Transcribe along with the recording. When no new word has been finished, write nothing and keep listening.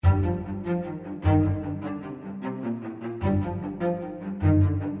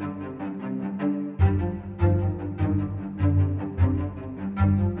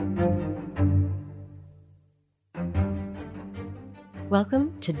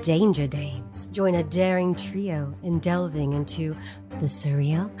Welcome to Danger Dames. Join a daring trio in delving into the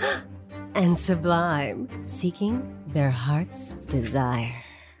surreal and sublime, seeking their heart's desire.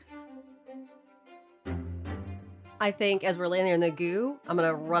 I think as we're laying there in the goo, I'm going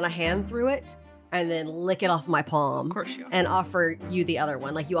to run a hand through it and then lick it off my palm. Of course you are. And offer you the other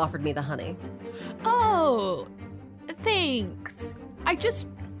one, like you offered me the honey. Oh, thanks. I just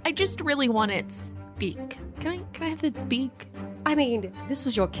really want its beak. Can I have its beak? I mean, this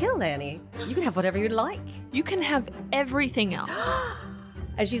was your kill, Annie. You can have whatever you'd like. You can have everything else.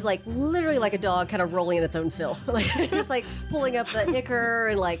 And she's like literally like a dog kind of rolling in its own filth. Like just like pulling up the ichor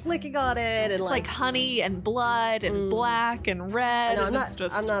and like licking on it and It's like honey and blood and black and red. No, and I'm it's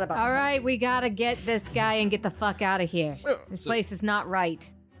not. I'm not about. All right, we gotta get this guy and get the fuck out of here. This place is not right.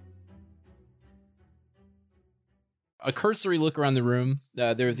 A cursory look around the room. There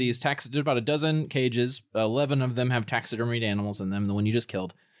are these there's about a dozen cages. 11 of them have taxidermied animals in them, the one you just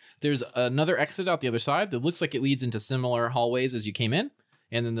killed. There's another exit out the other side that looks like it leads into similar hallways as you came in,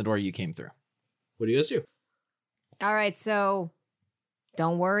 and then the door you came through. What do you guys do? All right, so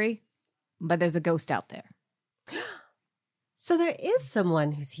don't worry, but there's a ghost out there. So there is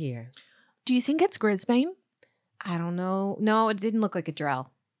someone who's here. Do you think it's Grisbane? I don't know. No, it didn't look like a drow,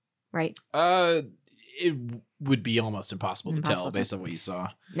 right? It would be almost impossible to tell Impossible based on what you saw.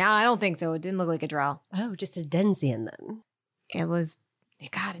 No, I don't think so. It didn't look like a drow. Oh, just a Denzian then.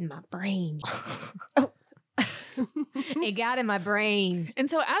 It got in my brain. It got in my brain. And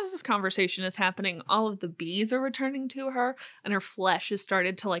so as this conversation is happening, all of the bees are returning to her and her flesh has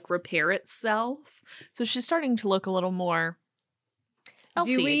started to like repair itself. So she's starting to look a little more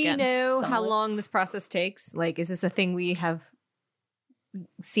healthy Do we again. know how Solid. long this process takes? Like, is this a thing we have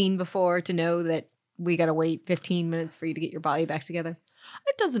seen before to know that we got to wait 15 minutes for you to get your body back together?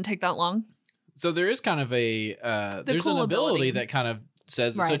 It doesn't take that long. So there is kind of a there's cool an ability ability. that kind of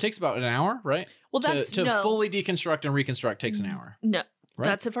says so Right. it takes about an hour, right? Well, that's to no. fully deconstruct and reconstruct takes an hour. No, Right?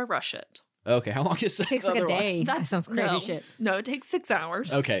 that's if I rush it. Okay, how long is it? It takes like a otherwise? day. That's Some crazy no. shit. No, it takes 6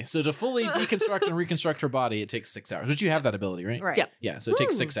 hours. Okay, so to fully deconstruct and reconstruct her body, it takes 6 hours. But you have that ability, right? Right. Yeah. Yeah, so it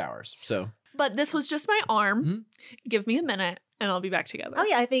takes Ooh. 6 hours. So But this was just my arm. Mhm. Give me a minute and I'll be back together. Oh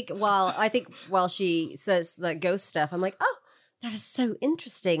yeah, I think while she says the ghost stuff, I'm like, oh, that is so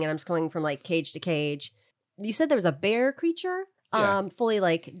interesting. And I'm just going from like cage to cage. You said there was a bear creature, Yeah. fully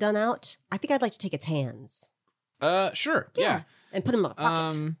like done out. I think I'd like to take its hands. sure. Yeah. And put them in a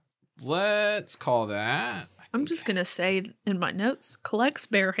pocket. Let's call that. I'm just going to say in my notes, collects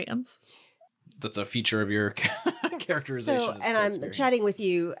bear hands. That's a feature of your characterization. So, is and that I'm experience. chatting with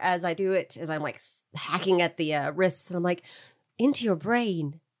you as I do it, as I'm like hacking at the wrists, and I'm like, into your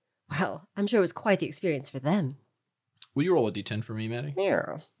brain. Well, I'm sure it was quite the experience for them. Will you roll a d10 for me, Maddie?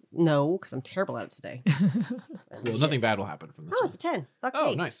 Yeah. No, because I'm terrible at it today. Well, nothing bad will happen from this Oh, one. it's a 10. Fuck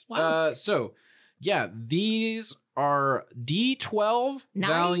Oh, me. nice. Wow. So, yeah, these are D12 Nice.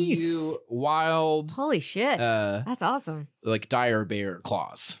 value wild, Holy shit. That's awesome. like dire bear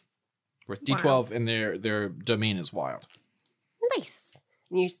claws. With D12 and their domain is wild. Nice.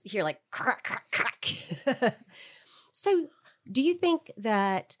 And you hear like crack, crack, crack. So, do you think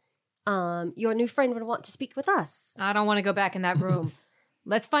that your new friend would want to speak with us? I don't want to go back in that room.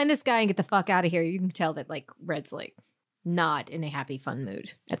 Let's find this guy and get the fuck out of here. You can tell that, like, Red's, like, not in a happy, fun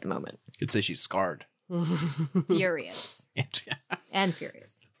mood at the moment. You'd say she's scarred. Furious. And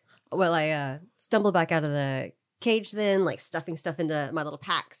furious. Well, I stumble back out of the cage then, like stuffing stuff into my little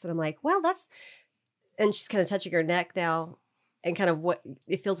packs. And I'm like, well, that's... And she's kind of touching her neck now and kind of what...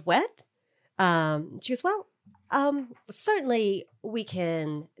 It feels wet. She goes, well, certainly we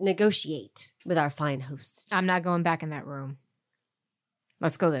can negotiate with our fine host. I'm not going back in that room.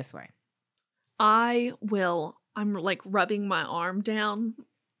 Let's go this way. I will. I'm like rubbing my arm down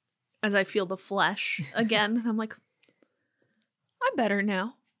as I feel the flesh again. And I'm like, I'm better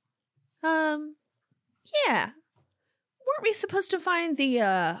now. Yeah. Weren't we supposed to find the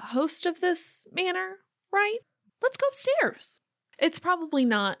host of this manor, right? Let's go upstairs. It's probably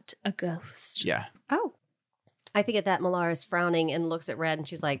not a ghost. Yeah. Oh. I think at that Malara is frowning and looks at Red and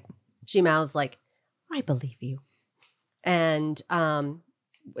she's like, she mouths like, I believe you. And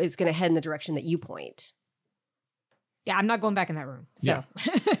is going to head in the direction that you point. Yeah, I'm not going back in that room. So,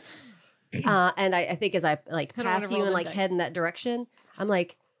 And I think as I like I don't wanna pass you roll and them like dice. head in that direction, I'm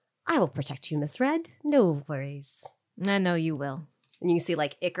like, I will protect you, Miss Red. No worries. I know you will. And you can see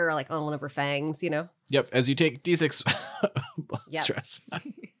like Ichor like on one of her fangs, you know? Yep. As you take D6 Yep. stress.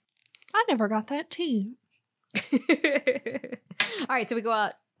 I never got that tea. All right, so we go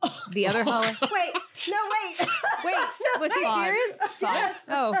out the other hallway. Wait, no, wait. Wait, was he serious? Yes.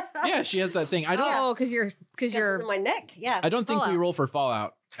 Oh, Yeah, she has that thing. I don't. because you're in my neck. Yeah. I don't think we Fallout. roll for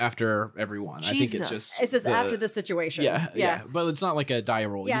Fallout after every one. I think it's Jesus. just. It's just after the situation. Yeah. But it's not like a die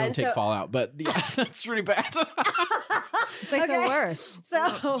roll. Yeah, You don't and take so- Fallout, but yeah, that's really bad. it's like Okay. the worst.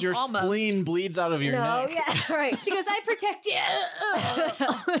 So Your Almost. spleen bleeds out of your no, neck. yeah, right. She goes, I protect you.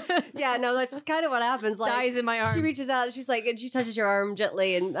 Yeah, no, that's kind of what happens. Like Dies in my arm. She reaches out and she's like, and she touches your arm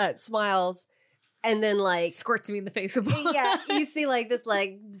gently and smiles, and then like, Squirts me in the face with blood. yeah, you see like this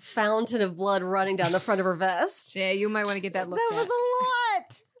like fountain of blood running down the front of her vest. Yeah, you might want to get that looked That was at. a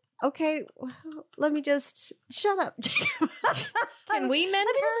lot. Okay, let me just shut up. Can we mend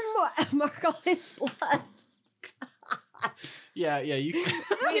Let me her? just mark all his blood. Yeah. You.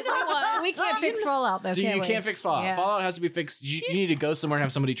 You know what? We can't fix Fallout though, So can you we? can't fix Fallout. Yeah. Fallout has to be fixed. You need to go somewhere and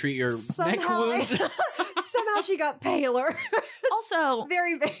have somebody treat your neck Somehow, wound. somehow she got paler. Also,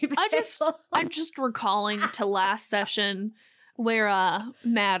 Very, very pale. I'm just recalling to last session where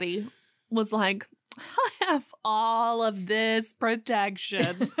Maddie was like, I have all of this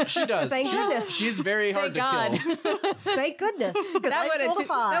protection. She does. Thank goodness. She's very hard Thank to God. kill. Thank goodness. 'Cause That I would rolled a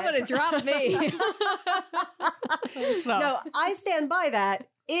five. have dropped me. So, No, I stand by that.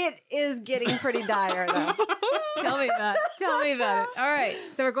 It is getting pretty dire, though. Tell me about it. Tell me about it. All right,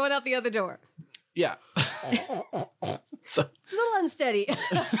 so we're going out the other door. Yeah. So A little unsteady.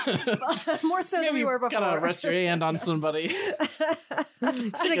 More so than we were before. Gotta rest your hand on somebody. She's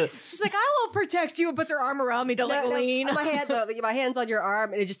like, I will protect you, and puts her arm around me to like No, lean. my hand's on your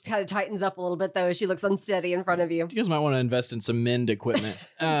arm, and it just kind of tightens up a little bit, though, as she looks unsteady in front of you. You guys might want to invest in some mend equipment.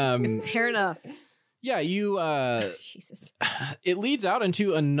 Fair enough. Yeah, you. Jesus. It leads out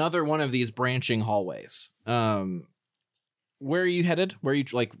into another one of these branching hallways. Where are you headed? Where are you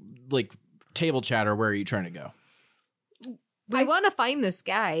like table chatter? Where are you trying to go? We want to find this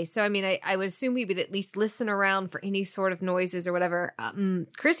guy, so I mean, I would assume we would at least listen around for any sort of noises or whatever.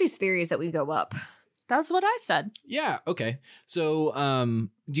 Chrissy's theory is that we go up. that's what I said. Yeah. Okay. So,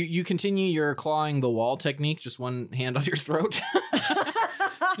 you continue your clawing the wall technique. Just one hand on your throat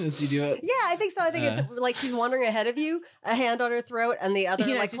as you do it. Yeah, I think so. I think it's like she's wandering ahead of you, a hand on her throat, and the other You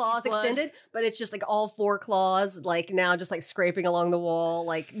know, like it's just claws blood. extended, but it's just like all four claws, like now just like scraping along the wall,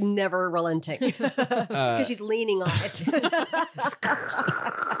 like never relenting because she's leaning on it.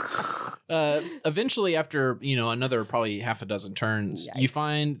 Eventually, after another probably half a dozen turns, you Yikes.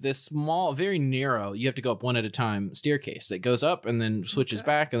 find this small, very narrow. You have to go up one at a time staircase that goes up and then switches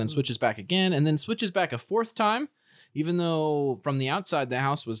back and then switches back again and then switches back a fourth time. Even though from the outside the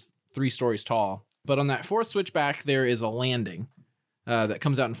house was 3 stories tall, but on that fourth switch back there is a landing that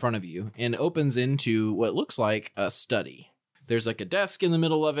comes out in front of you and opens into what looks like a study. There's like a desk in the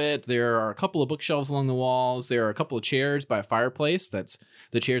middle of it. There are a couple of bookshelves along the walls. There are a couple of chairs by a fireplace.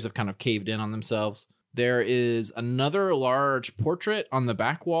 The chairs have kind of caved in on themselves. There is another large portrait on the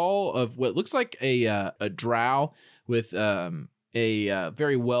back wall of what looks like a drow with a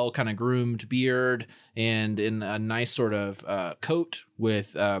very well kind of groomed beard and in a nice sort of coat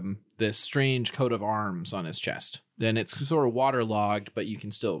with this strange coat of arms on his chest. And it's sort of waterlogged, but you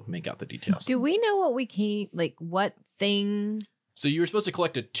can still make out the details. Do we know what we came like? What thing? So you were supposed to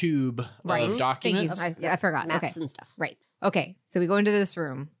collect a tube of documents. Thank you. I forgot. Maps Okay. and stuff. Right. Okay. So we go into this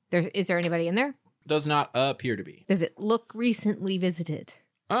room. Is there anybody in there? Does not appear to be. Does it look recently visited?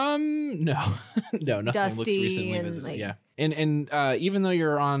 No. No, nothing looks Dusty recently and, visited. like- Yeah. And even though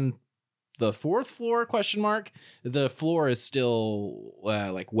you're on the 4th floor the floor is still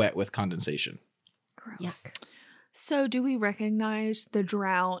like wet with condensation. Gross. Yes. So, do we recognize the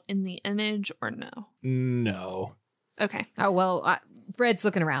drow in the image or no? No. Okay. Oh, well, Fred's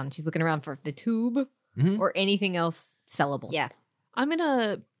looking around. She's looking around for the tube Mhm. or anything else sellable. Yeah. I'm going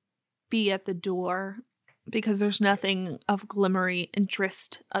to be at the door because there's nothing of glimmery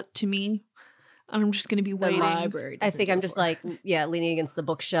interest up to me. And I'm just going to be waiting. library. I think I'm just like, leaning against the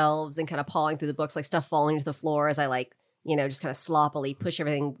bookshelves and kind of pawing through the books, like stuff falling to the floor as I just kind of sloppily push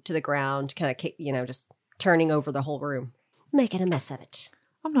everything to the ground, kind of, just turning over the whole room. Making a mess of it.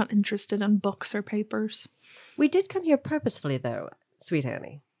 I'm not interested in books or papers. We did come here purposefully, though, sweet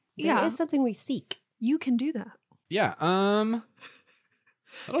Annie. There Yeah. is something we seek. You can do that. Yeah. I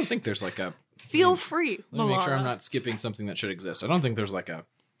don't think there's like a. Feel free. Let me make sure I'm Milana. not skipping something that should exist. I don't think there's like a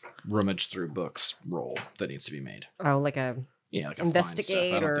rummage through books roll that needs to be made. Oh, like a Yeah, like a Investigate find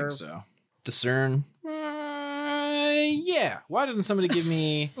stuff. I don't or- think so. Discern. Yeah. Why doesn't somebody give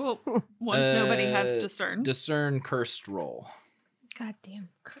me Well, what if nobody has Uh, discerned? discern cursed roll? goddamn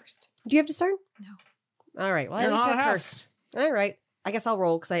cursed. Do you have discern? No. All right. Well, I You're at least not have a cursed. All right. I guess I'll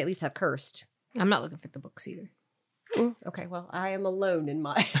roll because I at least have cursed. I'm not looking for the books either. Okay, well, I am alone in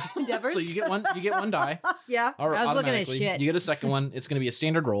my endeavors. So you get one die. Yeah. Or I was looking at automatically. shit. You get a second one. It's going to be a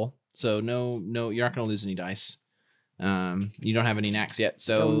standard roll. So no, you're not going to lose any dice. You don't have any knacks yet.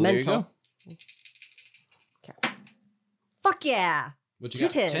 So Go there you mental. go. Okay. Fuck yeah. What you Two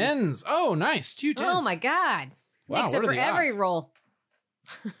got? tens. Tens. Oh, nice. 2 tens. Oh my god. Wow, Makes up what are for the every odds? roll.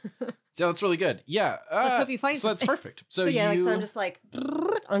 So that's really good. Yeah. Let's hope you find So that's something. perfect. So, So, yeah, you. so I'm just like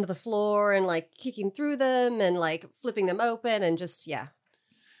onto the floor and like kicking through them and like flipping them open and just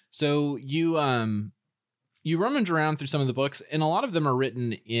So you rummage around through some of the books, and a lot of them are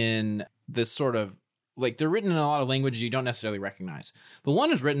written in this sort of like they're written in a lot of languages you don't necessarily recognize. But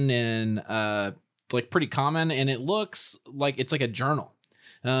one is written in like pretty common, and it looks like it's like a journal.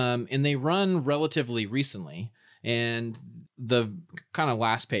 And they run relatively recently. And the kind of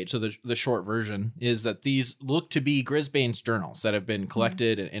last page, so the short version is that these look to be Grisbane's journals that have been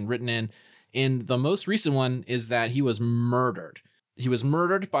collected and written in. And the most recent one is that he was murdered. He was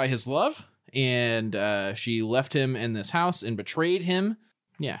murdered by his love, and she left him in this house and betrayed him.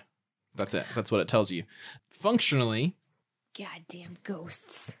 Yeah, that's it. That's what it tells you. Functionally, Goddamn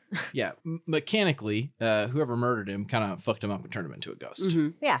ghosts. yeah, mechanically, whoever murdered him kind of fucked him up and turned him into a ghost.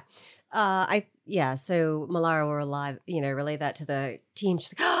 Yeah. So Malara will relay that to the team.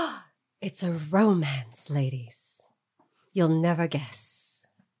 She's like, oh, it's a romance, ladies. You'll never guess.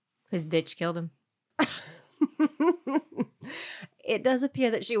 His bitch killed him. It does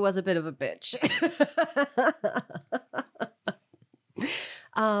appear that she was a bit of a bitch.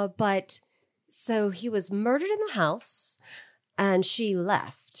 But so he was murdered in the house and she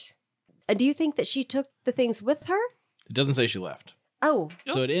left. Do you think that she took the things with her? It doesn't say she left. Oh,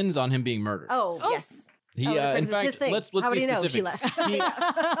 So it ends on him being murdered. oh, yes. He, Oh, that's right, in 'cause it's his fact, thing. let's How would be you know specific. she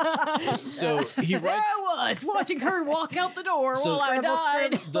left? So he writes. was watching her walk out the door So-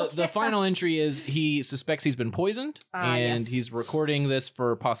 The Yeah. final entry is he suspects he's been poisoned, and Yes. he's recording this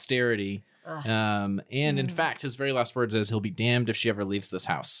for posterity. And in fact, his very last words is, "He'll be damned if she ever leaves this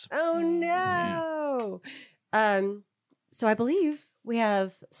house." Oh no. So I believe we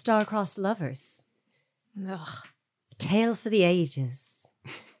have star-crossed lovers. Ugh. A tale for the ages.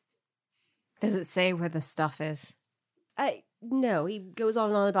 Does it say where the stuff is? No, he goes on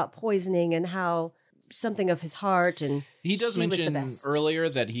and on about poisoning and how something of his heart and He does she was the mention best. earlier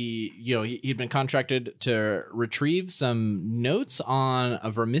that he'd been contracted to retrieve some notes on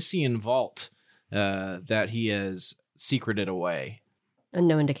a Vermissian vault that he has secreted away. and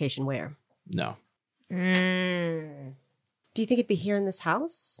no indication where. No. Mm. Do you think it'd be here in this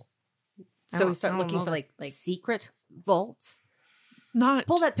house? I So we don't- start I don't looking know for this- like secret vaults. Not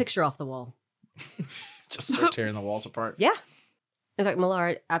Pull that picture off the wall. Just start tearing the walls apart. Yeah. In fact,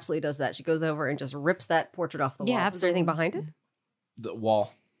 Malara absolutely does that. She goes over and just rips that portrait off the wall. Yeah, Is there anything absolutely. behind it? The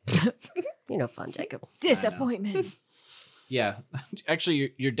wall. You're no fun, Jacob. Disappointment. Yeah.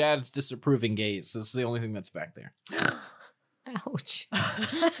 Actually, your dad's disapproving gaze is the only thing that's back there. Ouch.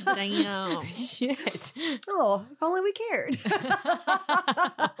 damn. Shit. Oh, if only we cared.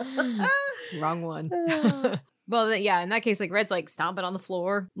 Wrong one. Well, yeah, in that case, like Red's like stomping on the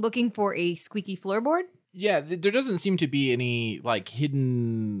floor, looking for a squeaky floorboard. Yeah, there doesn't seem to be any like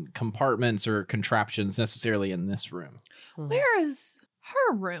hidden compartments or contraptions necessarily in this room. Where is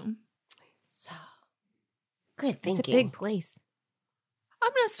her room? So good thinking. It's a big place.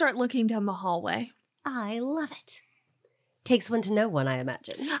 I'm gonna start looking down the hallway. I love it. Takes one to know one, I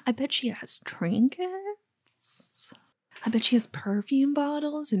imagine. I bet she has trinkets. I bet she has perfume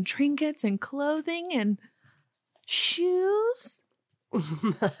bottles and trinkets and clothing and shoes.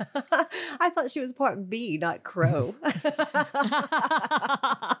 I thought she was part B, not crow.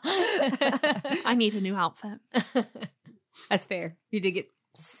 I need a new outfit. That's fair. You did get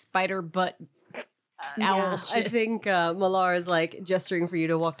spider butt owl Yeah, I shit. think Malar is like gesturing for you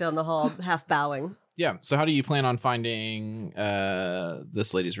to walk down the hall, half bowing. Yeah. So how do you plan on finding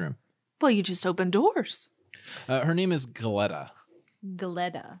this lady's room? Well, you just open doors. Her name is Galetta.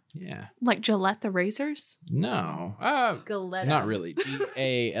 Galetta. Yeah. Like Gillette the razors? No. Galetta. Not really.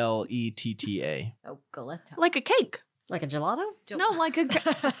 Galetta. Oh, Galetta. Like a cake. Like a gelato? No, like a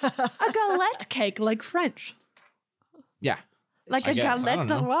galette cake, like French. Yeah. Like I a guess. I galette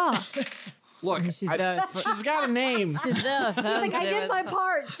don't de know. roi. Look, She's I- very she's got a name. She's very He's like, I did my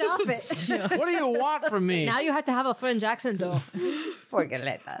part. Stop it. What do you want from me? Now you have to have a French accent, though. Poor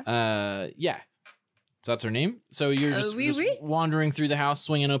Galetta. Yeah. So that's her name. So you're just, oui, just oui. wandering through the house,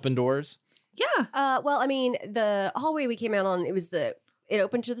 swinging open doors. Yeah. Well, I mean, the hallway we came out on, it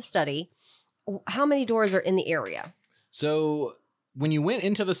opened to the study. How many doors are in the area? So when you went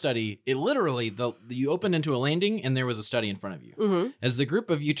into the study, it literally you opened into a landing and there was a study in front of you. Mm-hmm. As the group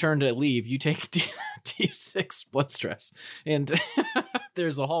of you turn to leave, you take D6 blood stress, and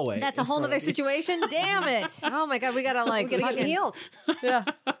there's a hallway. That's a in whole front nother of you. situation. Damn it. Oh my God. We got to like, We gotta get fucking- healed. Yeah.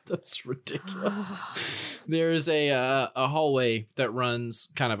 That's ridiculous. There's a hallway that runs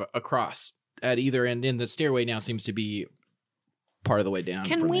kind of across at either end, and the stairway now seems to be part of the way down.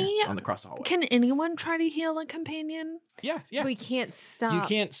 Can from we- there on the cross hallway? Can anyone try to heal a companion? Yeah. We can't stop. You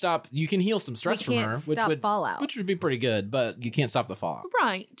can't stop. You can heal some stress we from can't her, which stop would fallout. which would be pretty good, but you can't stop the fall.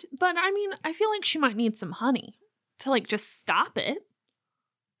 Right. But I mean, I feel like she might need some honey to like just stop it.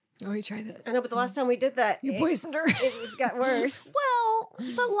 Oh, we try that. I know, but the last time we did that, You poisoned her. it got worse. Well,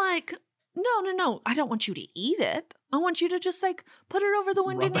 but like, no. I don't want you to eat it. I want you to just like put it over the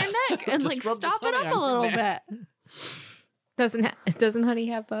wound in Rub your it- neck and just like rub this stop it honey up a on your little neck. bit. Doesn't honey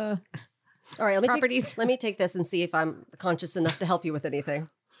have All right, let me properties? let me take this and see if I'm conscious enough to help you with anything.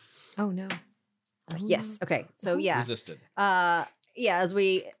 Oh no. Yes. Okay. So yeah. Resisted. Yeah, as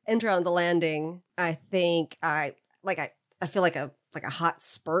we enter on the landing, I think I feel like a hot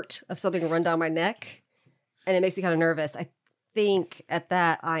spurt of something run down my neck, and it makes me kind of nervous. I think at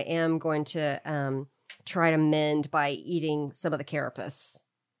that I am going to try to mend by eating some of the carapace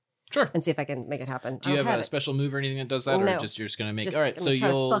Sure. and see if I can make it happen. Do you I don't have a it. special move or anything that does that, or No. just you're just gonna make? Just, All right, I'm so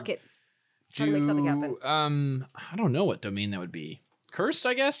trying you'll to fuck it. Try to make something happen. I don't know what domain that would be. Cursed,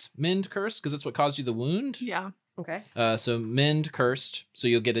 I guess. Mend cursed, because that's what caused you the wound. Yeah. Okay. So mend cursed. So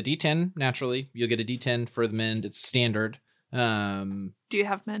you'll get a D10 naturally. You'll get a D10 for the mend. It's standard. Do you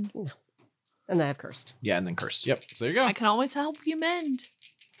have mend? And then I have cursed. Yeah, and then cursed. Yep. So there you go. I can always help you mend.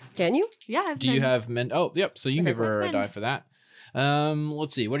 Can you? Yeah, I have Do you mend. have mend? Oh, yep. So you can Okay, give her a mend. die for that.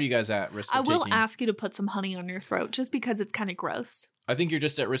 Let's see. What are you guys at risk I of will taking? ask you to put some honey on your throat just because it's kind of gross. I think you're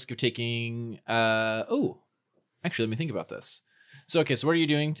just at risk of taking. Actually, let me think about this. So okay, so what are you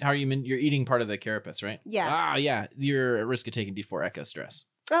doing? How are you? You're eating part of the carapace, right? Yeah. Ah, yeah. You're at risk of taking D4 echo stress.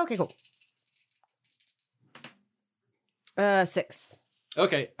 Okay, cool. 6.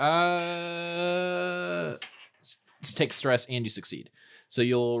 Okay. Take stress and you succeed. So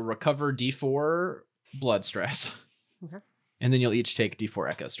you'll recover D4 blood stress. Okay. And then you'll each take D4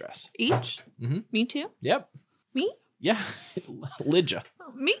 echo stress. Each? Mhm. Me too? Yep. Me? Yeah. Lydia.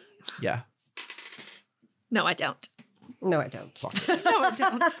 Oh, me? Yeah. No, I don't. No, I don't. Fuck. No, I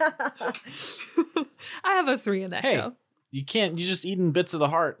don't. I have a 3 in echo. Hey, you can't. You're just eating bits of the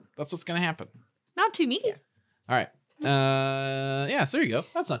heart. That's what's gonna happen. Not to me. All right. Yeah. So there you go.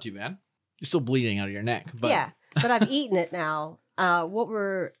 That's not too bad. You're still bleeding out of your neck, but Yeah, but I've eaten it now. It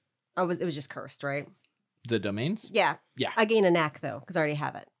was just cursed, right? the domains. Yeah. Yeah. I gain a knack though because I already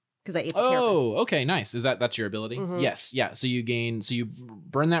have it because I ate the Oh, carapace. okay, nice. That's your ability? Mhm. Yes, yeah. So you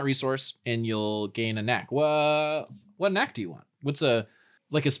burn that resource and you'll gain a knack. What knack do you want? What's a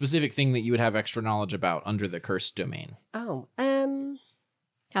specific thing that you would have extra knowledge about under the cursed domain? Oh,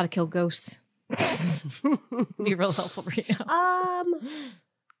 How to kill ghosts. Be real helpful for you.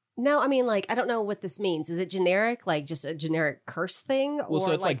 no, I mean, like, I don't know what this means. Is it generic, like just a generic curse thing? Well,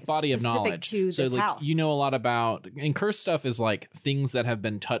 so it's like body of specific knowledge. to So this like house? you know a lot about, and cursed stuff is like things that have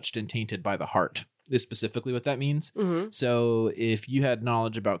been touched and tainted by the heart. Is specifically what that means. Mm-hmm. So if you had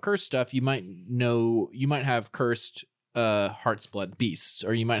knowledge about cursed stuff, you might have cursed heart's blood beasts,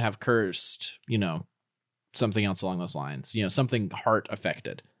 or you might have cursed, something else along those lines. Something heart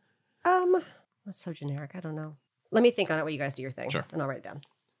affected. That's so generic. I don't know. Let me think on it while you guys do your thing. Sure. And I'll write it down.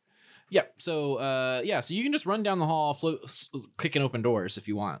 Yeah. So so you can just run down the hall, kicking open doors if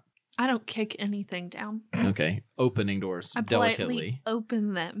you want. I don't kick anything down. Okay, opening doors I politely delicately.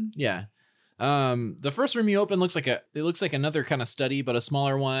 open them. Yeah. The first room you open looks like another kind of study, but a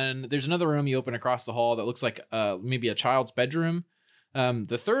smaller one. There's another room you open across the hall that looks like maybe a child's bedroom.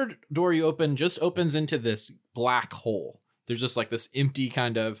 The third door you open just opens into this black hole. There's just like this empty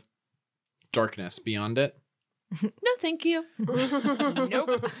kind of darkness beyond it. No, thank you.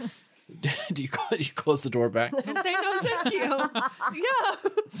 Nope. Do you close the door back? And say no, thank you. Yeah.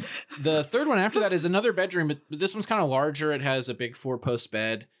 The third one after that is another bedroom, but this one's kind of larger. It has a big 4-post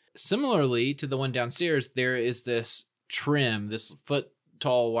bed. Similarly to the one downstairs, there is this trim, this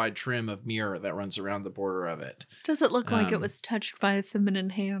foot-tall wide trim of mirror that runs around the border of it. Does it look like it Um, was touched by a feminine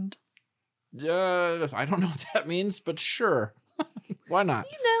hand? I don't know what that means, but sure. Why not?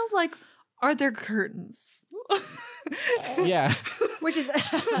 Like, are there curtains? Yeah. Which is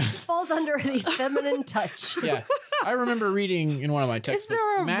falls under the feminine touch. Yeah. I remember reading in one of my textbooks,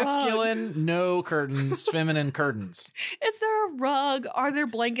 there a rug? masculine, no curtains, feminine curtains. Is there a rug? Are there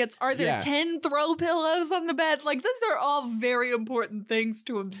blankets? Are there Yeah. 10 throw pillows on the bed? Like, these are all very important things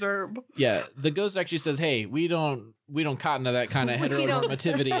to observe. Yeah, the ghost actually says, "Hey, we don't cotton to that kind of We don't-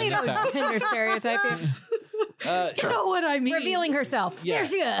 heteronormativity in this house." Gender stereotyping. You know what I mean? Revealing herself. Yeah. There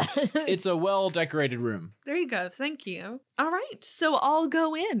she is. It's a well-decorated room. There you go. Thank you. All right. So I'll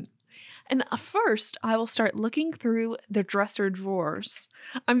go in. And first, I will start looking through the dresser drawers.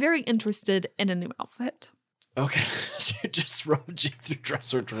 I'm very interested in a new outfit. Okay, so you're just rummaging through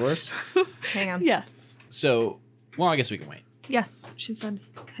dresser drawers. Hang on. Yes. So, well, I guess we can wait. Yes. She said,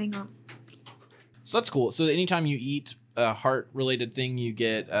 hang on. So that's cool. So anytime you eat a heart-related thing, you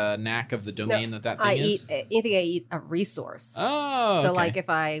get a knack of the domain that thing is. Anything I eat a resource. Oh, So okay. like if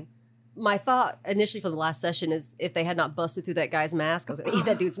my thought initially for the last session is if they had not busted through that guy's mask, I was going to eat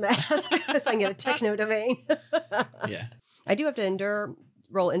that dude's mask so I can get a techno domain. Yeah. I do have to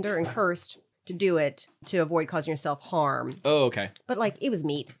roll endure and cursed to do it to avoid causing yourself harm. Oh, okay. But like it was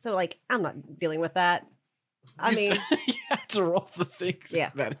meat, so like I'm not dealing with that. I You mean, you have to roll the thing.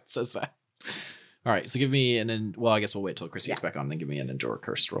 Yeah. That it says that. All right, so give me well, I guess we'll wait till Chrissy gets Yeah. back on, then give me an endure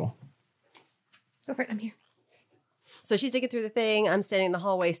cursed roll. Go for it. I'm here. so she's digging through the thing. I'm standing in the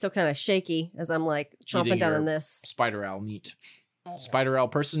hallway, still kind of shaky as I'm like Eating chomping down your on this. Spider owl meat. Spider owl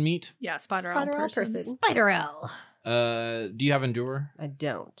person meat. Yeah, spider Spider owl owl person. person. Spider L. Do you have endure? I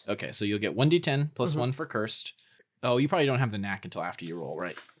don't. Okay, so you'll get 1d10 plus Mhm. 1 for cursed. Oh, you probably don't have the knack until after you roll,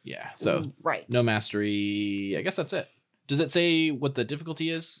 right? Yeah. So right. no mastery. I guess that's it. Does it say what the difficulty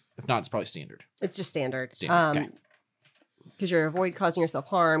is? If not, it's probably standard. It's just standard. Standard, okay. Because you're avoid causing yourself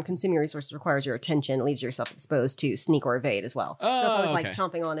harm, consuming resources requires your attention, leaves yourself exposed to sneak or evade as well. So if I was like okay.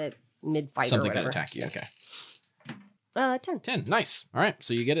 chomping on it mid-fight or Something whatever. could attack you. Okay. 10. 10. Nice. All right.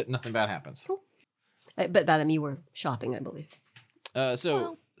 So you get it. Nothing bad happens. Cool. But Madam, you were shopping, I believe.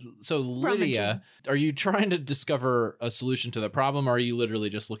 So Lydia, are you trying to discover a solution to the problem, or are you literally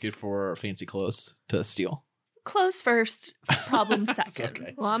just looking for fancy clothes to steal? Clothes first, problem That's second.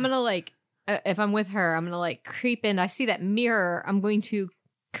 okay. Well, I'm going to like, if I'm with her, I'm going to like creep in. I see that mirror. I'm going to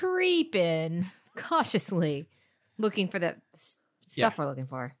creep in cautiously looking for that stuff we're looking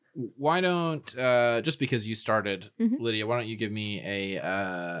for. Why don't just because you started, Mhm. Lydia? Why don't you give me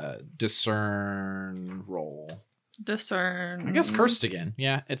a discern roll? Discern. I guess cursed again.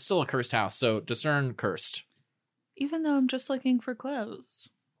 Yeah, it's still a cursed house, so discern cursed. Even though I'm just looking for clothes.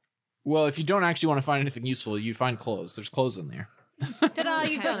 Well, if you don't actually want to find anything useful, you find clothes. There's clothes in there. Ta-da,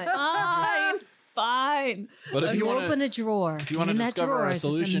 you've done it. Fine. Fine. But if you want open to a drawer. if you wanna and in that discover drawer a is this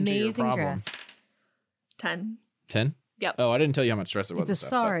solution to your amazing problem. dress. 10. 10. Yep. Oh, I didn't tell you how much stress it was. It's a and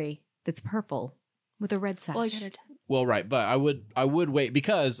stuff, but- sari that's purple with a red sash. Well, I got a 10. Well, right, but I would wait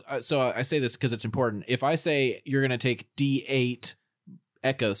because so I say this because it's important. If I say you're going to take D8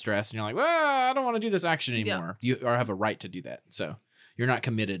 echo stress and you're like, well, I don't want to do this action Yeah. anymore, you have a right to do that. So you're not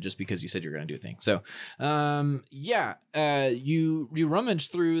committed just because you said you're going to do a thing. So, you rummage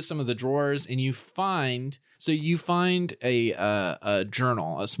through some of the drawers and you find a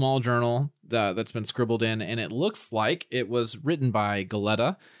journal, a small journal that's been scribbled in, and it looks like it was written by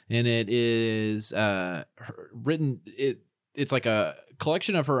Galetta, and it is it's like a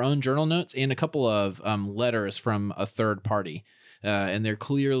collection of her own journal notes and a couple of letters from a third party, and they're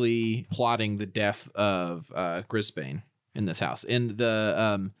clearly plotting the death of Grisbane in this house. And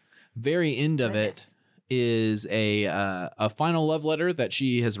the very end of Goodness. it is a final love letter that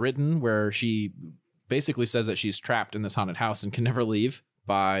she has written, where she basically says that she's trapped in this haunted house and can never leave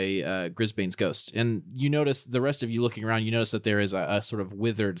by Grisbane's ghost. And you notice, the rest of you looking around, you notice that there is a sort of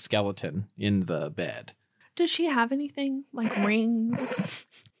withered skeleton in the bed. Does she have anything like rings?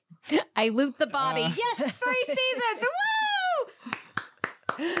 I loot the body. Yes, 3 seasons.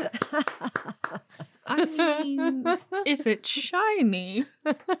 Woo! I mean, if it's shiny.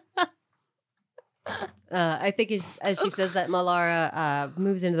 I think as she says that, Malara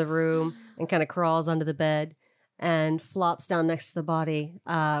moves into the room and kind of crawls under the bed and flops down next to the body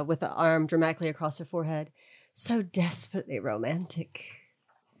with the arm dramatically across her forehead. So desperately romantic.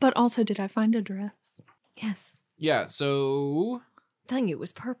 But also, did I find a dress? Yes. Yeah, so I'm telling you, it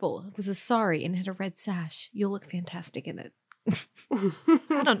was purple. It was a sari and it had a red sash. You'll look fantastic in it.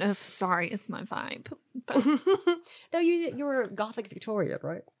 I don't know if sorry is my vibe. But No, you were Gothic Victorian,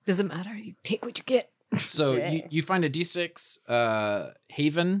 right? Doesn't matter. You take what you get. So Dang. you find a D6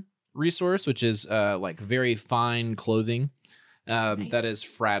 Haven resource, which is like very fine clothing that is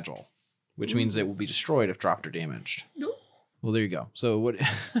fragile, which means it will be destroyed if dropped or damaged. Well, there you go. So what?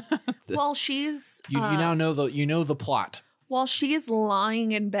 while she's you now know the plot. while she is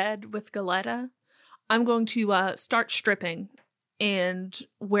lying in bed with Galetta, I'm going to start stripping and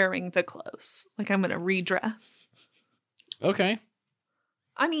wearing the clothes. Like I'm going to redress. Okay.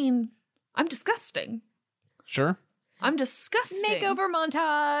 I mean, I'm disgusting. Sure. I'm disgusting. Makeover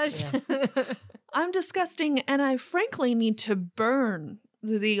montage. I'm disgusting, and I frankly need to burn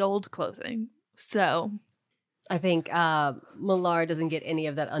the old clothing. So I think Malar doesn't get any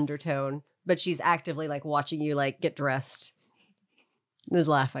of that undertone, but she's actively like watching you like get dressed and is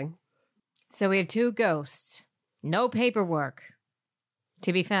laughing. So we have 2 ghosts. No paperwork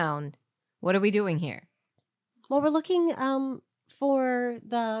to be found. What are we doing here? Well, we're looking for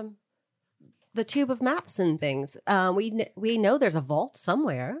the tube of maps and things. We know there's a vault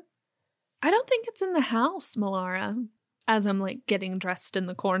somewhere. I don't think it's in the house, Malara. As I'm like getting dressed in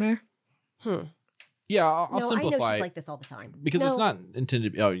the corner. Yeah, I'll No, I know simplify she's like this all the time. because it's No. not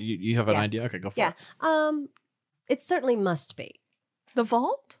intended. Oh, you have an Yeah. idea? Okay, go for Yeah. it. It certainly must be. The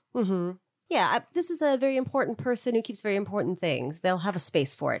vault? Mm-hmm. Yeah, this is a very important person who keeps very important things. They'll have a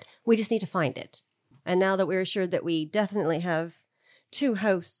space for it. We just need to find it. And now that we're assured that we definitely have 2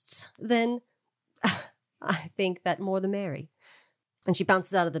 hosts, then I think that more the merry. And she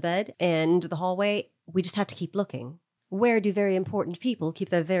bounces out of the bed and into the hallway. We just have to keep looking. Where do very important people keep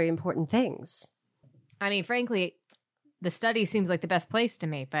their very important things? I mean, frankly, the study seems like the best place to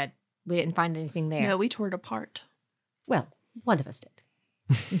me, but we didn't find anything there. No, we tore it apart. Well, one of us did.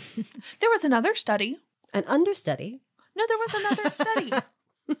 There was another study. An understudy. No, there was another study.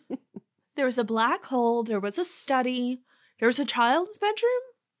 There was a black hole. There was a study. There was a child's bedroom.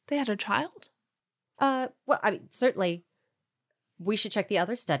 They had a child. Well, I mean, certainly we should check the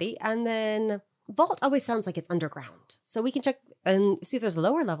other study. And then vault always sounds like it's underground. So we can check and see if there's a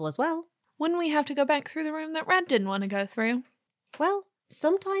lower level as well. Wouldn't we have to go back through the room that Red didn't want to go through? Well,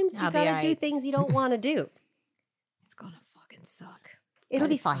 sometimes you I'll be gotta do aight. things you don't want to do. It's gonna fucking suck. It'll But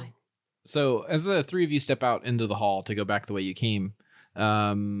be it's fine. So as the 3 of you step out into the hall to go back the way you came,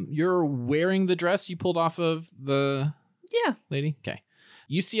 you're wearing the dress you pulled off of the Yeah. lady. Okay.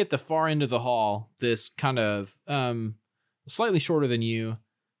 You see at the far end of the hall this kind of slightly shorter than you,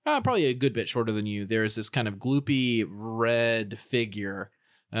 probably a good bit shorter than you. There's this kind of gloopy red figure,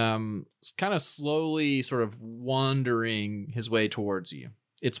 kind of slowly sort of wandering his way towards you.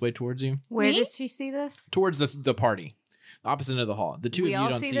 Its way towards you, Where Me? does she see this? towards the party, opposite of the hall. The 2 of We you all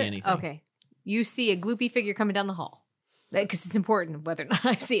don't see that? anything. Okay. You see a gloopy figure coming down the hall. Because it's important whether or not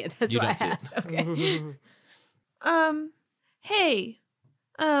I see it. That's You why I don't see it. asked. Okay. Hey.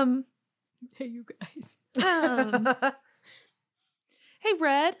 Hey, you guys. Hey,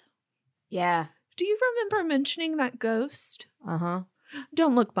 Red. Yeah. Do you remember mentioning that ghost? Uh-huh.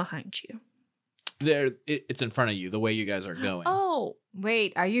 Don't look behind you. It's in front of you. The way you guys are going. Oh,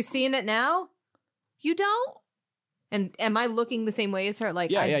 Wait, are you seeing it now? you don't? And am I looking the same way as her?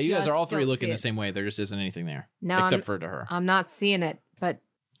 Like, Yeah, I yeah. You guys are all just 3 don't looking see the it. same way. There just isn't anything there, No, except for to her. I'm not seeing it, but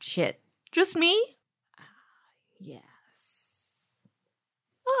shit. Just me? Yes.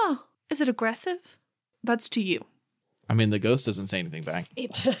 Oh, is it aggressive? That's to you. I mean, the ghost doesn't say anything back.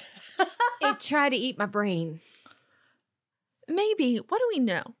 It tried to eat my brain. Maybe. What do we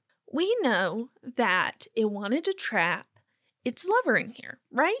know? We know that it wanted to trap its lover in here,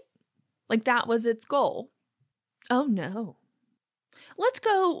 right? Like that was its goal. Oh no. Let's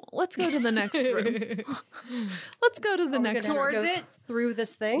go to the next room. Let's go to the next room. Towards it? Through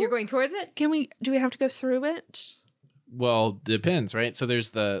this thing? You're going towards it? Do we have to go through it? Well, depends, right? So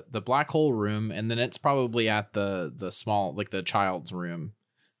there's the black hole room, and then it's probably at the small, like the child's room,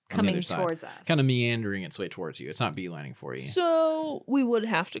 Coming towards us. kind of meandering its way towards you. It's not beelining for you. So we would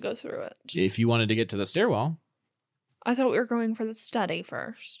have to go through it. If you wanted to get to the stairwell, I thought we were going for the study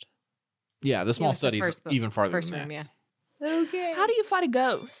first. yeah, the small it's the study's first even farther First than room, that. yeah. Okay. How do you fight a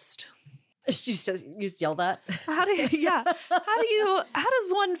ghost? She just, you just yell that. How do you, yeah. How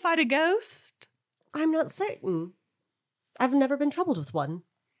does one fight a ghost? I'm not certain. I've never been troubled with one.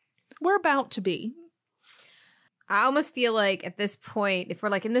 We're about to be. I almost feel like at this point, if we're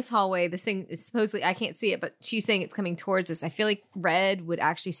like in this hallway, this thing is supposedly, I can't see it, but she's saying it's coming towards us. I feel like Red would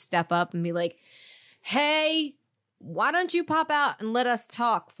actually step up and be like, hey, why don't you pop out and let us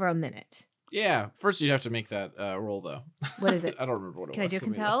talk for a minute? Yeah, first you'd have to make that roll, though. What is it? I don't remember what it Can I was. do Let me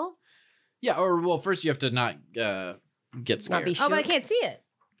look. compel? Yeah, or well, first you have to not get scared. be Oh, but I Shoot. can't see it.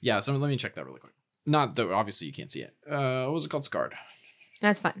 Yeah, so let me check that really quick. Not that obviously you can't see it. What was it called? Scarred.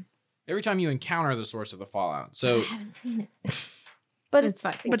 That's fine. Every time you encounter the source of the fallout. I So haven't seen it. But It's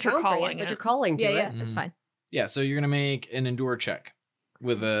it's fine. But you're encountering calling But it. you're calling to Yeah, it. yeah, that's Mhm. fine. yeah, so you're gonna make an endure check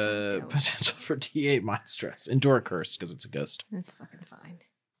with a Don't. potential for D8 mind stress. Endure curse because it's a ghost. That's fucking fine.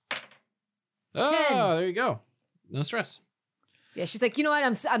 Oh, 10. there you go. No stress. Yeah, she's like, you know what?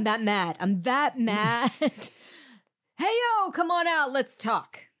 I'm that mad. I'm that mad. Hey, yo, come on out. Let's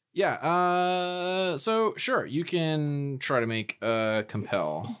talk. Yeah. So sure, you can try to make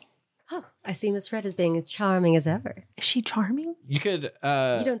compel. Oh, I see Miss Red as being as charming as ever. Is she charming? You could. You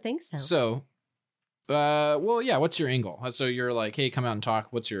don't think so? So. Well, yeah. What's your angle? So you're like, hey, come out and talk.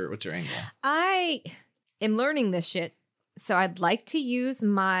 What's your angle? I am learning this shit, so I'd like to use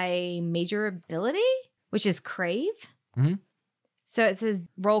my major ability, which is Crave. Mhm. So it says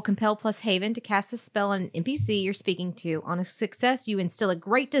roll Compel plus Haven to cast a spell on an NPC you're speaking to. On a success, you instill a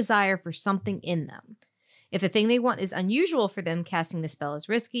great desire for something in them. If the thing they want is unusual for them, casting the spell is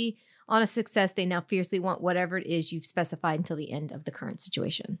risky. On a success, they now fiercely want whatever it is you've specified until the end of the current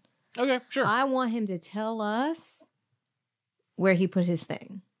situation. Okay, sure. I want him to tell us where he put his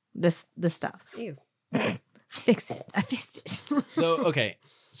thing. The stuff. Ew. Fix it. I fixed it. So okay.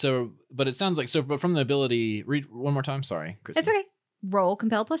 So, but it sounds like but from the ability. Read one more time. Sorry, Christy. It's okay. Roll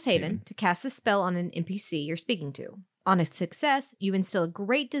Compel plus Haven Haven. to cast a spell on an NPC you're speaking to. On a success, you instill a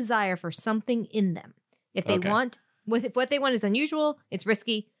great desire for something in them. If they Okay. if what they want is unusual, it's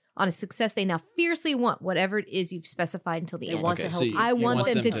risky. On a success, they now fiercely want whatever it is you've specified until the They end. want to help you. I you want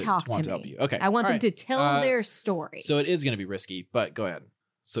them to to talk want to help me. you. Okay. I want all them right. to tell their story. So it is going to be risky, but go ahead.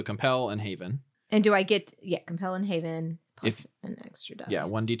 So compel and Haven. And do I get Compel and Haven plus an extra die? Yeah,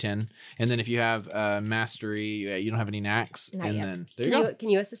 1d10. And then if you have mastery, you don't have any knacks. Not and yet. then there you go. Can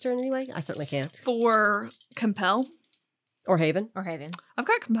you assist her in any way? I certainly can't. For Compel, Or Haven. Or Haven. I've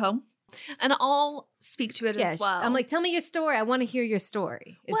got Compel. And I'll speak to it Yeah, as well. I'm like, tell me your story. I want to hear your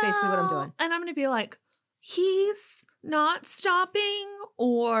story. Is basically what I'm doing. And I'm going to be like, he's not stopping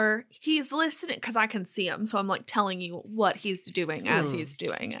or he's listening because I can see him. So I'm like telling you what he's doing as he's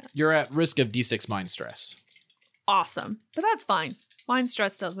doing it. You're at risk of d6 mind stress. Awesome. But that's fine. Mind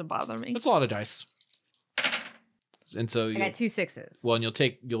stress doesn't bother me. That's a lot of dice. And so I got 2 6s. well, and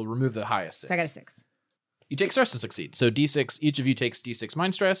you'll remove the highest 6. So I got a 6. You take stress to succeed. So d6, each of you takes d6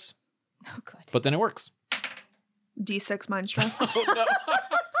 mind stress, Oh, good. but then it works. D6 mind stress.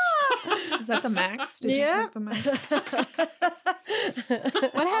 Oh, Is that the max? Did Yeah. you take the max?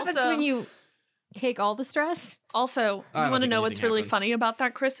 What happens Also- when you take all the stress? Also, I you don't want to think know what's anything really happens. funny about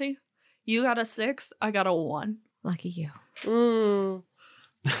that, Chrissy? You got a 6, I got a 1. Lucky you. Mm,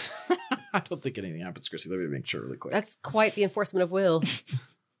 I don't think anything happens, Chrissy. Let me make sure really quick. that's quite the enforcement of will.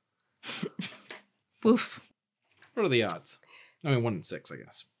 Oof. What are the odds? I mean, 1 in 6, I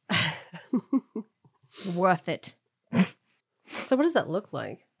guess. Worth it. So what does that look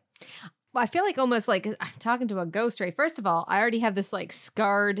like? Well, I feel like almost like I'm talking to a ghost, right? First of all, I already have this like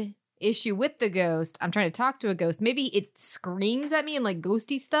scarred issue with the ghost. I'm trying to talk to a ghost. Maybe it screams at me and like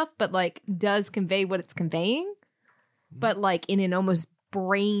ghosty stuff, but like does convey what it's conveying, but like in an almost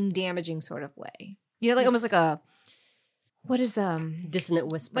brain damaging sort of way. You know, like almost like a what is Dissonant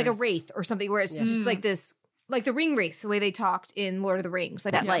whispers. like a wraith or something where it's just like this, like the ring wraith, the way they talked in Lord of the Rings,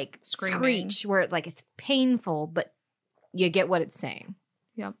 like that, Yeah, like screaming. screech where it like it's painful, but you get what it's saying.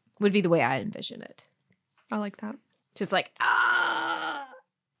 Yep. Would be the way I envision it. I like that. Just like ah.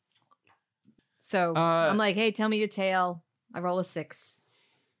 So I'm like, hey, tell me your tale. I roll a 6.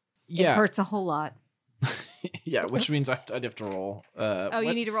 It Yeah. hurts a whole lot. Yeah, which means I'd have to roll. Oh,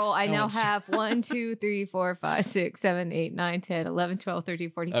 you need to roll. I now want to- have 1, 2, 3, 4, 5, 6, 7, 8, 9, 10, 11, 12,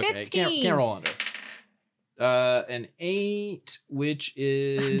 13, 14, Okay, 15. can't roll under. An 8, which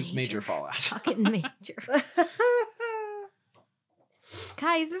is major major. fallout. Fucking major.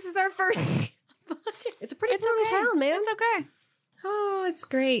 Guys, this is our first. It's a pretty brutal town, man. It's okay. Oh, it's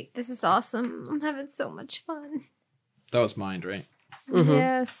great. This is awesome. I'm having so much fun. That was mind, right? Mhm.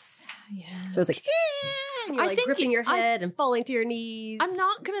 Yes. Yes. So it's like, and you're I like think gripping you- your head and falling to your knees. I'm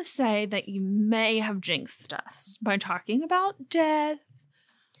not going to say that you may have jinxed us by talking about death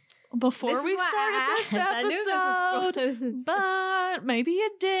before This we is what started this I episode, knew this was but maybe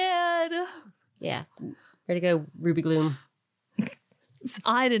you did. Yeah. Ready to go, Ruby Gloom.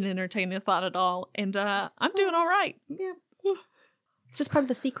 I didn't entertain the thought at all, and I'm doing all right. Yeah. It's just part of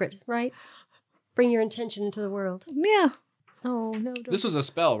the secret, right? Bring your intention into the world. Yeah. Oh no! Don't This was a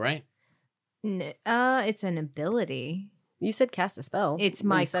spell, right? it's an ability. You said cast a spell. It's when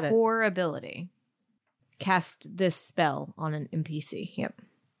my you said it. core ability. Cast this spell on an NPC. Yep.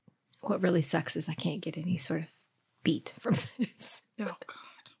 What really sucks is I can't get any sort of beat from this. Oh God.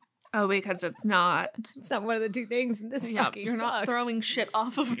 Oh, because it's not. It's not one of the two things. And this Yeah, fucking you're not sucks. throwing shit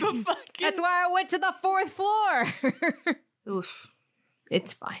off of the fucking. That's why I went to the 4th floor. Oof.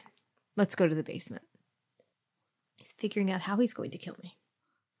 It's fine. Let's go to the basement. He's figuring out how he's going to kill me.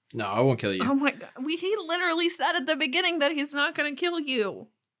 No, I won't kill you. Oh my God. He literally said at the beginning that he's not going to kill you.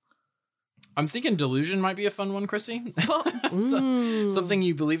 I'm thinking delusion might be a fun one, Chrissy. Well, Something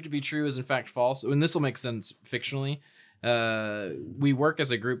you believe to be true is in fact false. And this will make sense fictionally. We work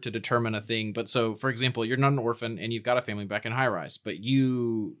as a group to determine a thing. But so, for example, you're not an orphan and you've got a family back in High Rise, but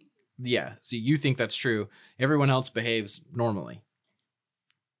so you think that's true. Everyone else behaves normally.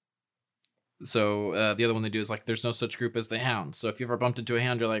 So the other one they do is like, there's no such group as the Hound. So if you ever bumped into a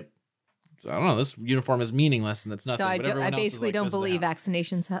Hound, you're like, I don't know, this uniform is meaningless and it's nothing. So I, but everyone I else is basically like, don't "This is a believe Hound."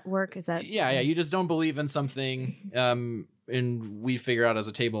 vaccinations work. Is that? Yeah. You just don't believe in something, and we figure out as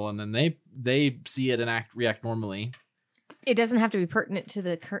a table, and then they see it and react normally. It doesn't have to be pertinent to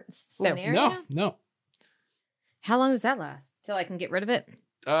the current scenario. No. How long does that last? Till I can get rid of it?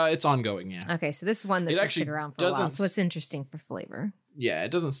 It's ongoing. Yeah. Okay, so this is one that's It going to actually stick around for a while. doesn't So it's interesting for flavor. Yeah.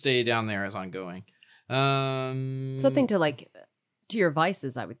 It doesn't stay down there as ongoing. Something to like to your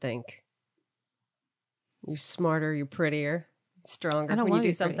vices, I would think. You're smarter, you're prettier, stronger I don't when you wanna do be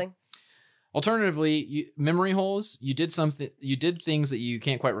pretty. something. Alternatively, memory holes. You did things that you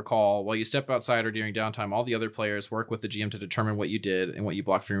can't quite recall. While you step outside or during downtime, all the other players work with the GM to determine what you did and what you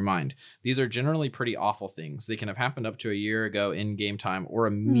blocked from your mind. These are generally pretty awful things. They can have happened up to a year ago in game time or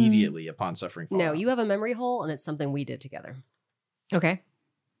immediately upon suffering fallout. No, you have a memory hole, and it's something we did together. Okay.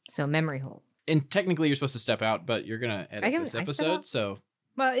 So memory hole. And technically, you're supposed to step out, but you're gonna edit this step episode, out. so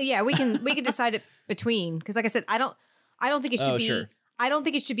Well, yeah, we can decide it between, because like I said, I don't think it should be. sure. I don't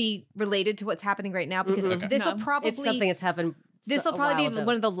think it should be related to what's happening right now, because Mm-mm. Okay. this will No. probably It's something that's happened. this will probably be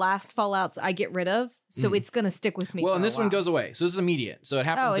one of the last fallouts I get rid of, so it's gonna stick with me. well, for and a this one while. goes away. So this is immediate. So it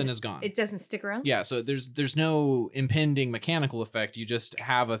happens and is gone. It doesn't stick around. Yeah, so there's no impending mechanical effect. You just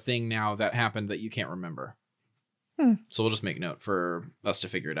have a thing now that happened that you can't remember. So we'll just make note for us to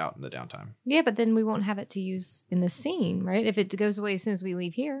figure it out in the downtime. Yeah, but then we won't have it to use in the scene, right? If it goes away as soon as we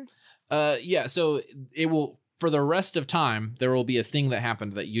leave here. Yeah, so it will, for the rest of time, there will be a thing that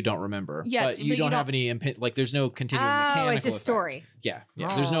happened that you don't remember. Yes, but you don't have any there's no continuing mechanical Oh, it's just effect. story. Yeah.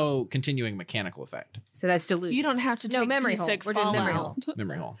 There's no continuing mechanical effect. So that's delusion. you don't have to No, take memory hole. D6 We're doing memory fallout. hole.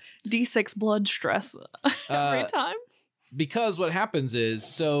 Memory hole. D6 blood stress every Uh, time. Because what happens is,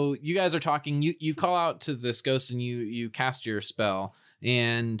 so you guys are talking, you call out to this ghost and you cast your spell,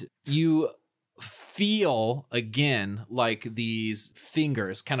 and you feel again like these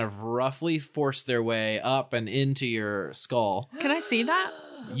fingers kind of roughly force their way up and into your skull. Can I see that?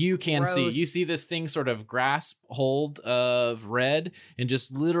 You can see. Gross. You see this thing sort of grasp hold of Red and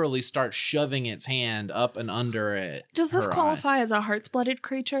just literally start shoving its hand up and under it. Does this her qualify eyes. as a heart's-blooded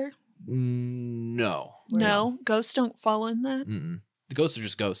creature? No. No, ghosts don't fall in that. Mm-mm. The ghosts are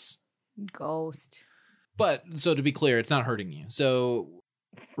just ghosts. Ghost. But so to be clear, it's not hurting you. So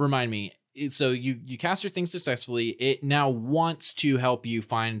remind me. So you cast your thing successfully. It now wants to help you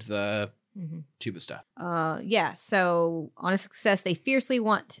find the tube of stuff. Yeah. So on a success, they fiercely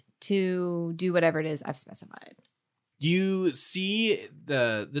want to do whatever it is I've specified. You see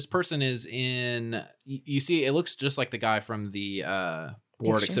this person is in. You see it looks just like the guy from the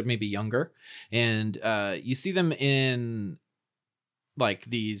board, Picture. except maybe younger. And you see them in like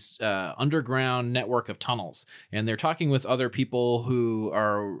these underground network of tunnels, and they're talking with other people who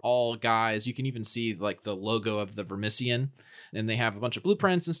are all guys. You can even see like the logo of the Vermisian, and they have a bunch of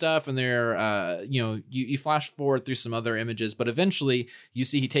blueprints and stuff, and they're you flash forward through some other images, but eventually you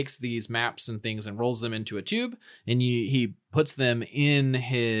see he takes these maps and things and rolls them into a tube, and he puts them in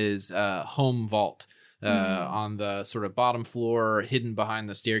his home vault. On the sort of bottom floor, hidden behind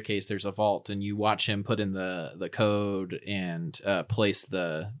the staircase, there's a vault, and you watch him put in the code and place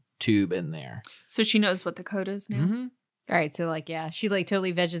the tube in there. So she knows what the code is now. Mm-hmm. All right. So like, yeah, she like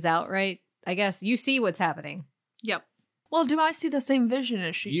totally veges out, right? I guess you see what's happening. Yep. Well, do I see the same vision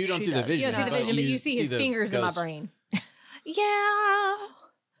as she? You don't she see the does? vision. You don't see the but vision, but you you see his see the fingers in my ghost. brain. Yeah.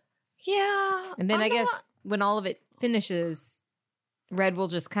 Yeah. And then I I'm guess not- when all of it finishes, Red will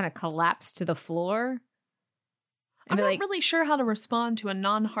just kind of collapse to the floor. I'm And not be like, really sure how to respond to a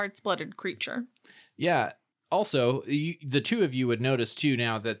non-hearts-blooded creature. Yeah. Also, the two of you would notice too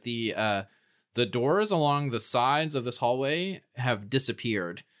now that the doors along the sides of this hallway have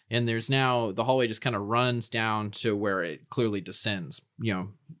disappeared, and there's now the hallway just kind of runs down to where it clearly descends.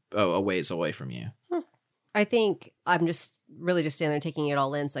 A ways away from you. I think I'm just really just standing there taking it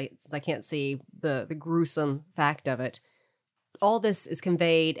all in, since I can't see the gruesome fact of it. All this is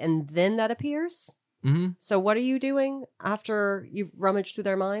conveyed, and then that appears. Mm-hmm. So what are you doing after you've rummaged through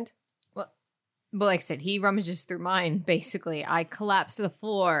their mind? well, like I said, he rummages through mine, basically. I collapse to the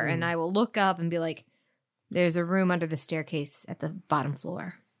floor and I will look up and be like, there's a room under the staircase at the bottom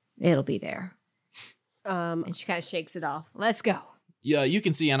floor. It'll be there. And she kind of shakes it off. Let's go. Yeah, you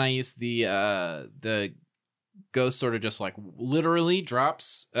can see Anais, the Ghost sort of just like literally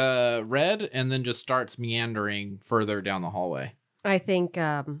drops Red and then just starts meandering further down the hallway. I think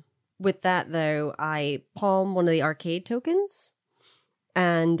with that though, I palm one of the arcade tokens,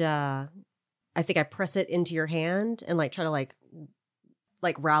 and I think I press it into your hand and like try to like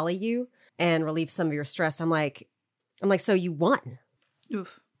rally you and relieve some of your stress. I'm like, so you won.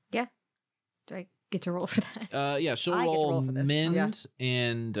 Oof. Do I get to roll for that? Yeah, she'll I get to roll roll for this. Mend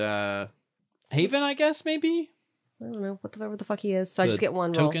and Haven, I guess, maybe? I don't know what the fuck he is. So I The just get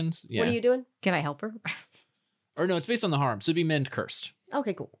one roll. tokens. Yeah. What are you doing? Can I help her? Or no, it's based on the harm. So it'd be Mend Cursed.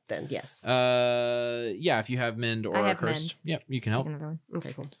 Okay, cool. Then yes. Yeah, if you have Mend or I have Cursed. Yep, you can Take help. another one.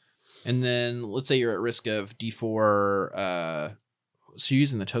 Okay, cool. And then let's say you're at risk of D4. So you're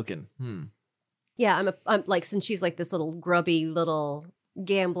using the token. Yeah, I'm like, since she's like this little grubby little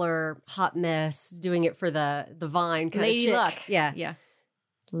gambler hot mess doing it for the vine kind Lady of chick. Luck. Yeah. Yeah.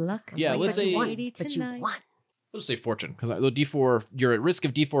 Luck. Yeah, let's but you say- won. Lady But you tonight. won. We'll just say Fortune because the D4 you're at risk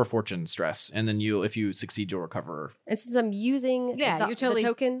of D4 Fortune stress, and then if you succeed, you'll recover. And since I'm using Yeah, the, you're totally the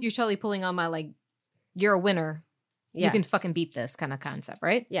token, You're totally pulling on my like. You're a winner. yeah. You can fucking beat this kind of concept,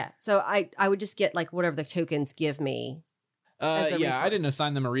 right? Yeah. So I would just get like whatever the tokens give me. As a Yeah, I didn't resource.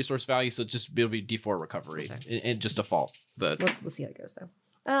 assign them a resource value, so it'll be D4 recovery. It just default. But We'll see how it goes though.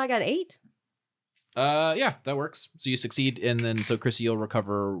 I got an 8. yeah, that works. So you succeed, and then so Chrissy, you'll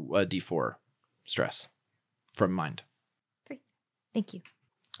recover a D4 stress from mind. Thank you.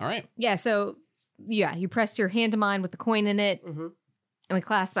 All right. Yeah. So yeah, you press your hand to mine with the coin in it, Mm-hmm. and we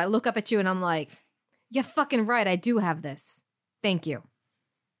clasp. I look up at you, and I'm like, "You're fucking right. I do have this. Thank you."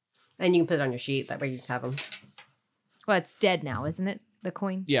 And you can put it on your sheet. That way you have them. Well, it's dead now, isn't it? The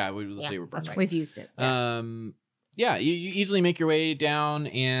coin. Yeah, we will Yeah, say we're that's burned. right. We've used it. Yeah, you easily make your way down,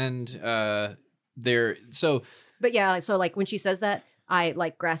 and there. So But yeah, so like when she says that, I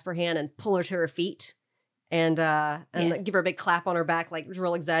like grasp her hand and pull her to her feet, and like, give her a big clap on her back, like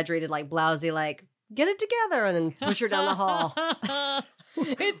real exaggerated, like blousy, like get it together, and then push her down the hall.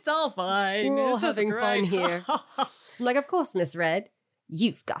 It's all fine. We're all This is having fun great. here. I'm like, of course, Miss Red,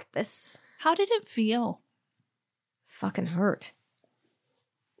 you've got this. How did it feel? Fucking hurt.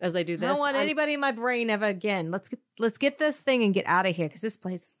 As they do I this, don't want I'm- anybody in my brain ever again. Let's get this thing and get out of here because this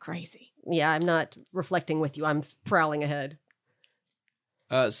place is crazy. Yeah, I'm not reflecting with you. I'm prowling ahead.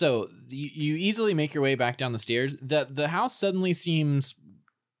 So you easily make your way back down the stairs. The house suddenly seems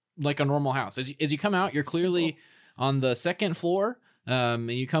like a normal house. As you come out, you're clearly on the second floor. And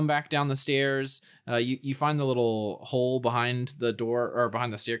you come back down the stairs. You find the little hole behind the door or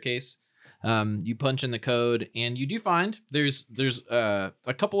behind the staircase. You punch in the code, and you do find there's a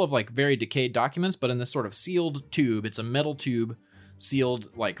couple of like very decayed documents, but in this sort of sealed tube. It's a metal tube,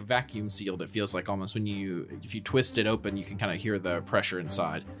 sealed, like vacuum sealed. It feels like almost when if you twist it open, you can kind of hear the pressure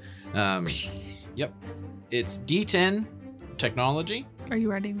inside. Yep, it's D10 technology, Are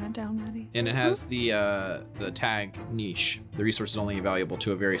you writing that down, Maddie? and it has the tag niche. The resource is only valuable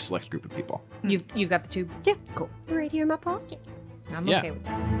to a very select group of people. You've got the tube. Yeah, cool. Right here in my pocket. I'm Yeah. okay with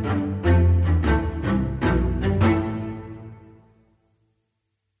that.